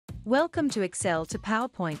Welcome to Excel to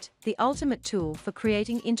PowerPoint, the ultimate tool for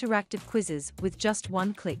creating interactive quizzes with just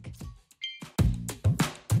one click.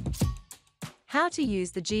 How to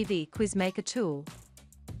use the GV Quizmaker tool.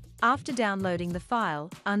 After downloading the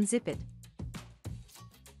file, unzip it.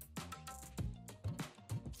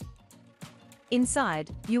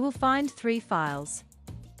 Inside, you will find three files: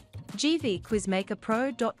 GV Quizmaker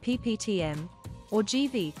Pro.pptm or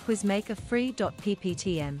GV Quizmaker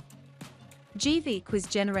Free.pptm. GV Quiz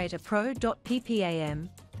Generator Pro.ppam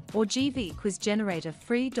or GV Quiz Generator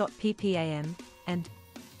Free.ppam, and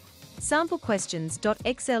Sample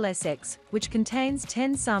Questions.xlsx, which contains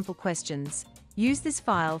 10 sample questions. Use this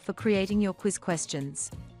file for creating your quiz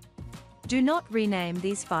questions. Do not rename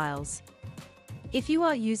these files. If you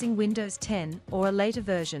are using Windows 10 or a later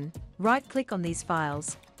version, right-click on these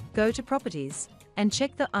files, go to Properties, and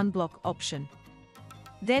check the Unblock option.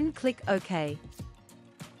 Then click OK.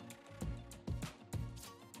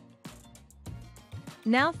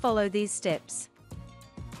 Now follow these steps.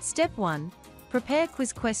 Step 1. Prepare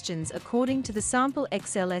quiz questions according to the sample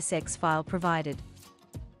XLSX file provided.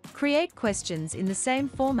 Create questions in the same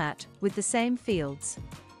format with the same fields.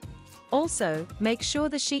 Also, make sure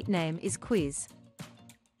the sheet name is quiz.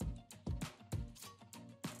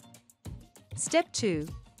 Step 2.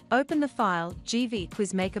 Open the file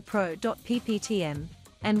gvquizmakerpro.pptm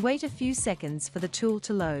and wait a few seconds for the tool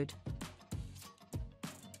to load.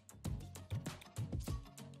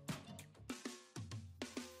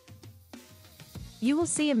 You will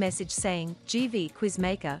see a message saying GV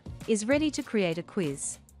Quizmaker is ready to create a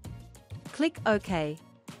quiz. Click OK.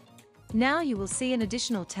 Now you will see an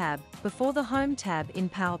additional tab before the Home tab in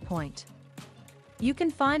PowerPoint. You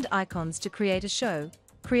can find icons to create a show,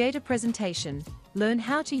 create a presentation, learn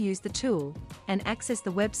how to use the tool, and access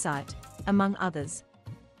the website, among others.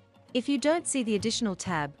 If you don't see the additional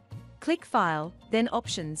tab, click File, then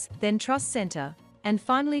Options, then Trust Center, and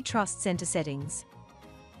finally Trust Center Settings.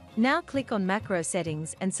 Now click on Macro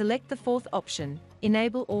Settings and select the fourth option,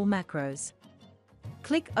 Enable All Macros.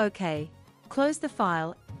 Click OK. Close the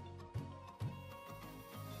file.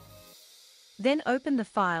 Then open the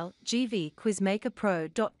file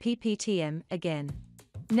gvquizmakerpro.pptm again.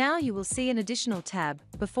 Now you will see an additional tab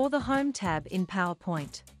before the Home tab in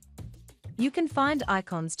PowerPoint. You can find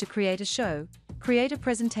icons to create a show, create a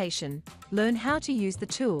presentation, learn how to use the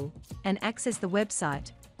tool, and access the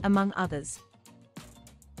website, among others.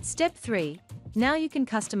 Step 3. Now you can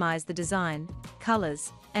customize the design,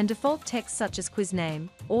 colors, and default text such as quiz name,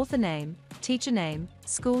 author name, teacher name,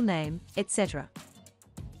 school name, etc.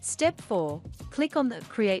 Step 4. Click on the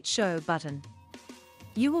Create Show button.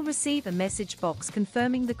 You will receive a message box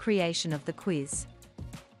confirming the creation of the quiz.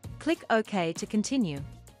 Click OK to continue.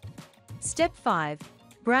 Step 5.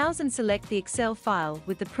 Browse and select the Excel file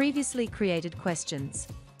with the previously created questions.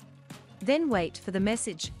 Then wait for the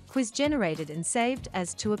message, Quiz Generated and Saved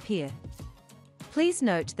As to appear. Please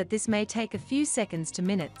note that this may take a few seconds to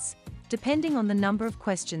minutes, depending on the number of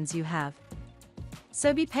questions you have.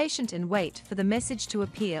 So be patient and wait for the message to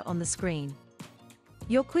appear on the screen.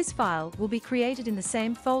 Your quiz file will be created in the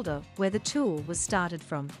same folder where the tool was started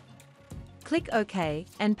from. Click OK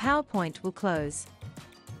and PowerPoint will close.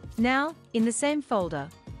 Now, in the same folder,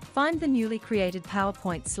 find the newly created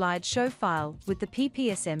PowerPoint slideshow file with the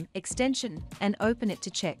PPTM extension and open it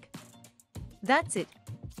to check. That's it.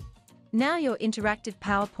 Now your interactive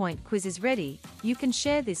PowerPoint quiz is ready. You can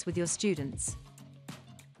share this with your students.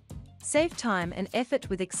 Save time and effort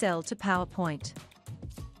with Excel to PowerPoint.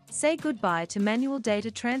 Say goodbye to manual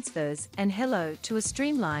data transfers and hello to a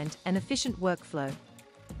streamlined and efficient workflow.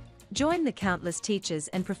 Join the countless teachers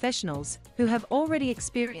and professionals who have already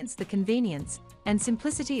experienced the convenience and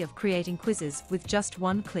simplicity of creating quizzes with just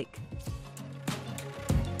one click.